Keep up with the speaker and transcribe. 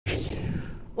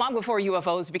Long before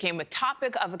UFOs became a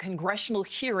topic of a congressional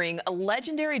hearing, a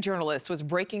legendary journalist was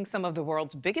breaking some of the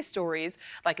world's biggest stories,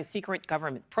 like a secret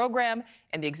government program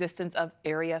and the existence of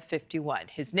Area 51.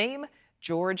 His name,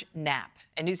 George Knapp.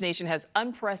 And NewsNation has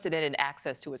unprecedented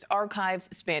access to his archives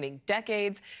spanning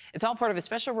decades. It's all part of a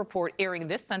special report airing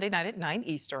this Sunday night at 9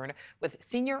 Eastern with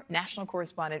senior national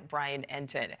correspondent Brian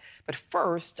Enton. But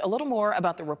first, a little more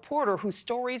about the reporter whose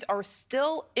stories are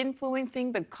still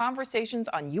influencing the conversations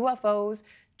on UFOs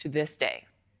to this day.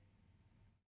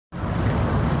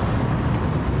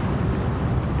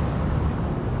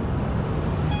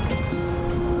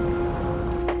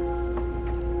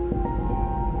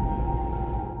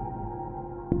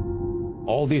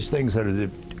 All these things that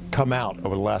have come out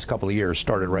over the last couple of years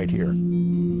started right here.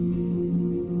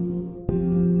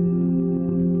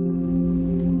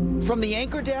 From the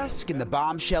anchor desk in the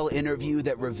bombshell interview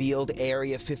that revealed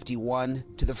Area 51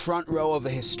 to the front row of a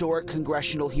historic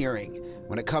congressional hearing,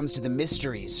 when it comes to the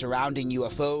mysteries surrounding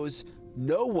UFOs,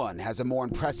 no one has a more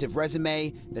impressive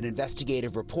resume than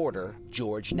investigative reporter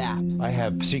George Knapp. I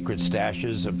have secret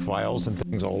stashes of files and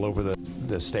things all over the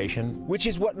station. Which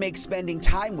is what makes spending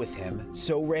time with him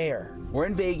so rare. We're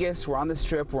in Vegas, we're on the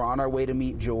Strip, we're on our way to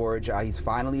meet George. He's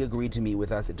finally agreed to meet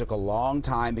with us. It took a long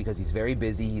time because he's very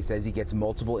busy. He says he gets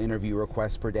multiple interview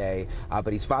requests per day,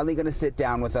 but he's finally going to sit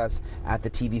down with us at the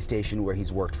TV station where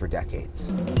he's worked for decades.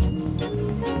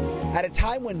 At a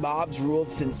time when mobs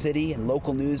ruled Sin City and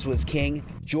local news was king,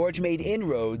 George made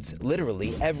inroads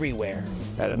literally everywhere.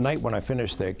 At night when I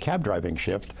finished the cab driving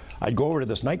shift, I'd go over to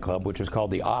this nightclub, which was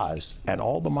called the Oz, and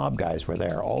all the mob guys were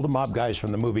there. All the mob guys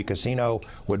from the movie Casino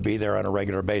would be there on a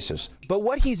regular basis. But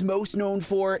what he's most known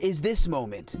for is this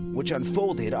moment, which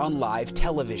unfolded on live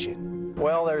television.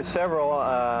 Well, there's several,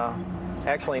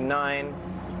 actually 9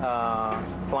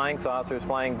 flying saucers,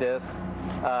 flying discs,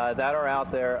 that are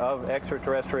out there of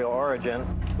extraterrestrial origin,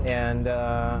 and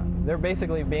they're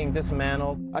basically being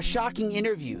dismantled. A shocking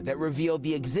interview that revealed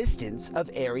the existence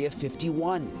of Area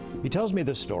 51. He tells me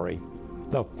this story.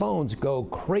 The phones go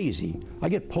crazy. I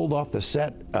get pulled off the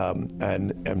set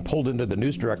and pulled into the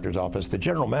news director's office. The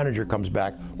general manager comes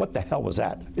back. What the hell was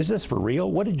that? Is this for real?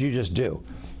 What did you just do?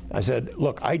 I said,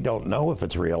 look, I don't know if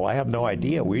it's real. I have no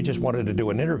idea. We just wanted to do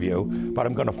an interview, but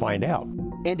I'm going to find out.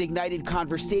 And ignited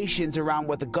conversations around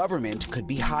what the government could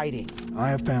be hiding. I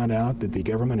have found out that the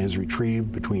government has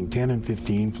retrieved between 10 and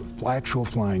 15 actual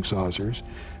flying saucers,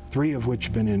 3 of which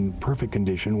have been in perfect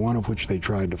condition, 1 of which they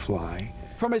tried to fly.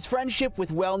 From his friendship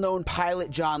with well-known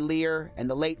pilot John Lear and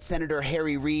the late Senator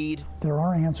Harry Reid. There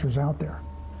are answers out there,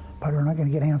 but we're not going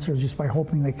to get answers just by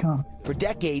hoping they come. For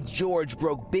decades, George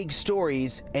broke big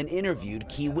stories and interviewed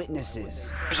key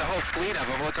witnesses. There's a whole fleet of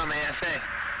them. Look on the ASA.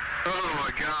 Oh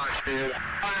my gosh, dude.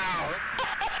 Wow.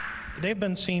 They've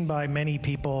been seen by many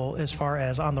people as far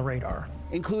as on the radar,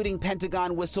 including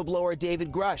Pentagon whistleblower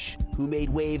David Grush, who made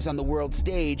waves on the world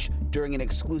stage during an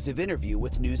exclusive interview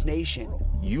with NewsNation.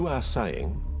 You are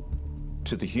saying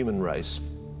to the human race,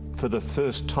 for the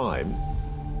first time,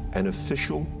 an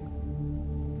official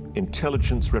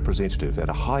intelligence representative at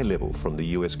a high level from the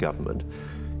US government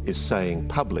is saying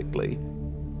publicly,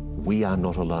 we are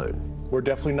not alone. We're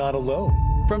definitely not alone.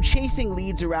 From chasing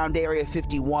leads around Area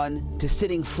 51 to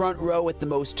sitting front row at the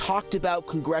most talked about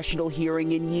congressional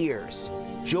hearing in years,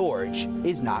 George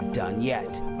is not done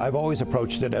yet. I've always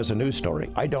approached it as a news story.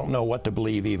 I don't know what to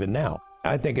believe even now.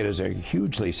 I think it is a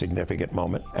hugely significant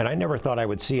moment, and I never thought I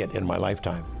would see it in my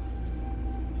lifetime.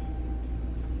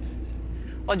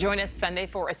 Well, join us Sunday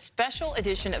for a special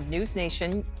edition of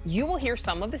NewsNation. You will hear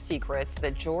some of the secrets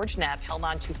that George Knapp held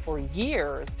on to for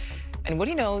years and what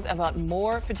he knows about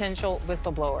more potential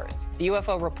whistleblowers. The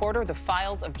UFO Reporter, The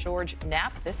Files of George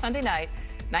Knapp, this Sunday night,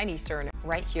 9 Eastern,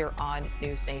 right here on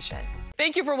NewsNation.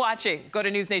 Thank you for watching. Go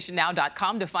to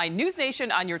newsnationnow.com to find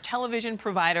NewsNation on your television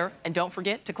provider. And don't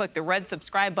forget to click the red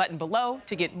subscribe button below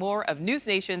to get more of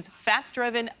NewsNation's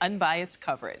fact-driven, unbiased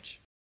coverage.